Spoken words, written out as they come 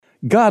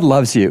God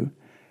loves you.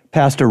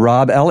 Pastor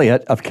Rob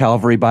Elliott of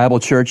Calvary Bible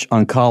Church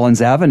on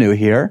Collins Avenue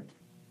here.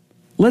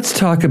 Let's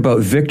talk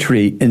about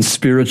victory in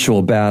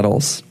spiritual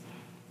battles.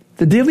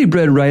 The Daily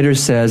Bread writer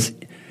says,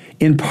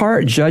 in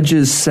part,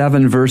 Judges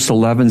 7 verse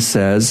 11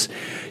 says,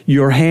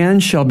 your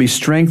hand shall be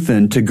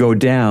strengthened to go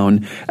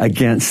down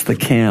against the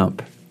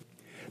camp.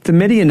 The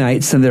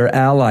Midianites and their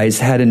allies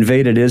had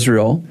invaded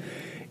Israel.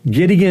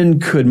 Gideon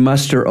could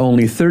muster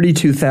only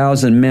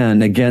 32,000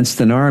 men against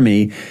an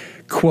army,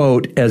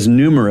 quote, as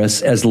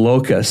numerous as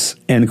locusts,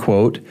 end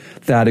quote,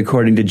 that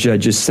according to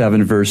Judges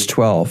 7 verse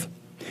 12.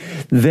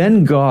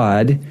 Then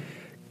God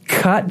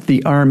cut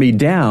the army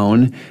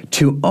down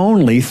to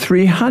only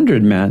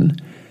 300 men.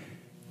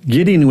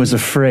 Gideon was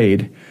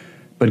afraid,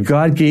 but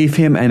God gave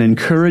him an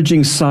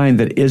encouraging sign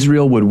that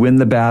Israel would win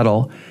the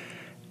battle.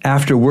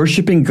 After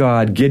worshiping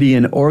God,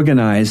 Gideon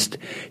organized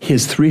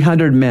his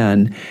 300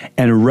 men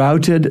and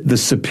routed the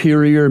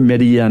superior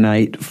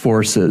Midianite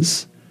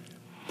forces.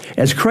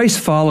 As Christ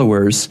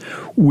followers,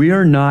 we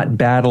are not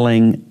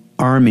battling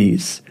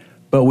armies,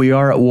 but we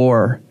are at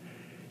war.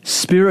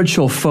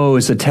 Spiritual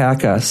foes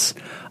attack us,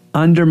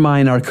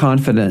 undermine our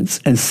confidence,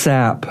 and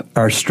sap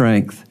our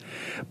strength.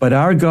 But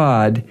our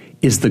God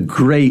is the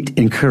great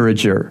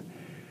encourager.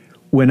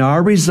 When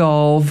our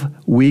resolve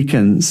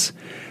weakens,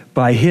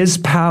 by His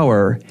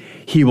power,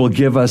 He will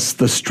give us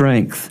the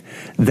strength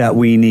that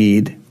we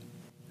need.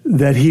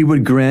 That He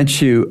would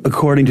grant you,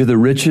 according to the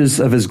riches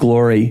of His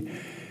glory,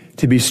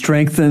 to be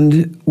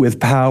strengthened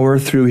with power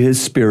through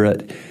His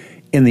Spirit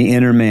in the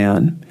inner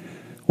man.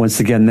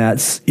 Once again,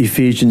 that's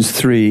Ephesians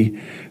 3,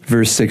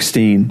 verse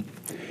 16.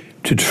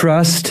 To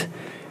trust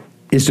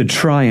is to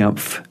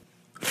triumph,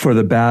 for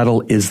the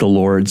battle is the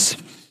Lord's.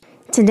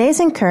 Today's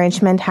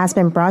encouragement has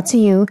been brought to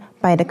you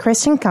by the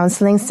Christian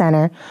Counseling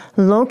Center,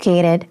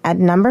 located at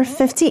number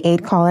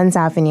 58 Collins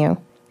Avenue.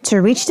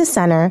 To reach the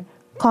center,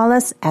 call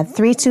us at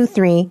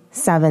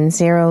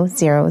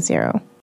 323-7000.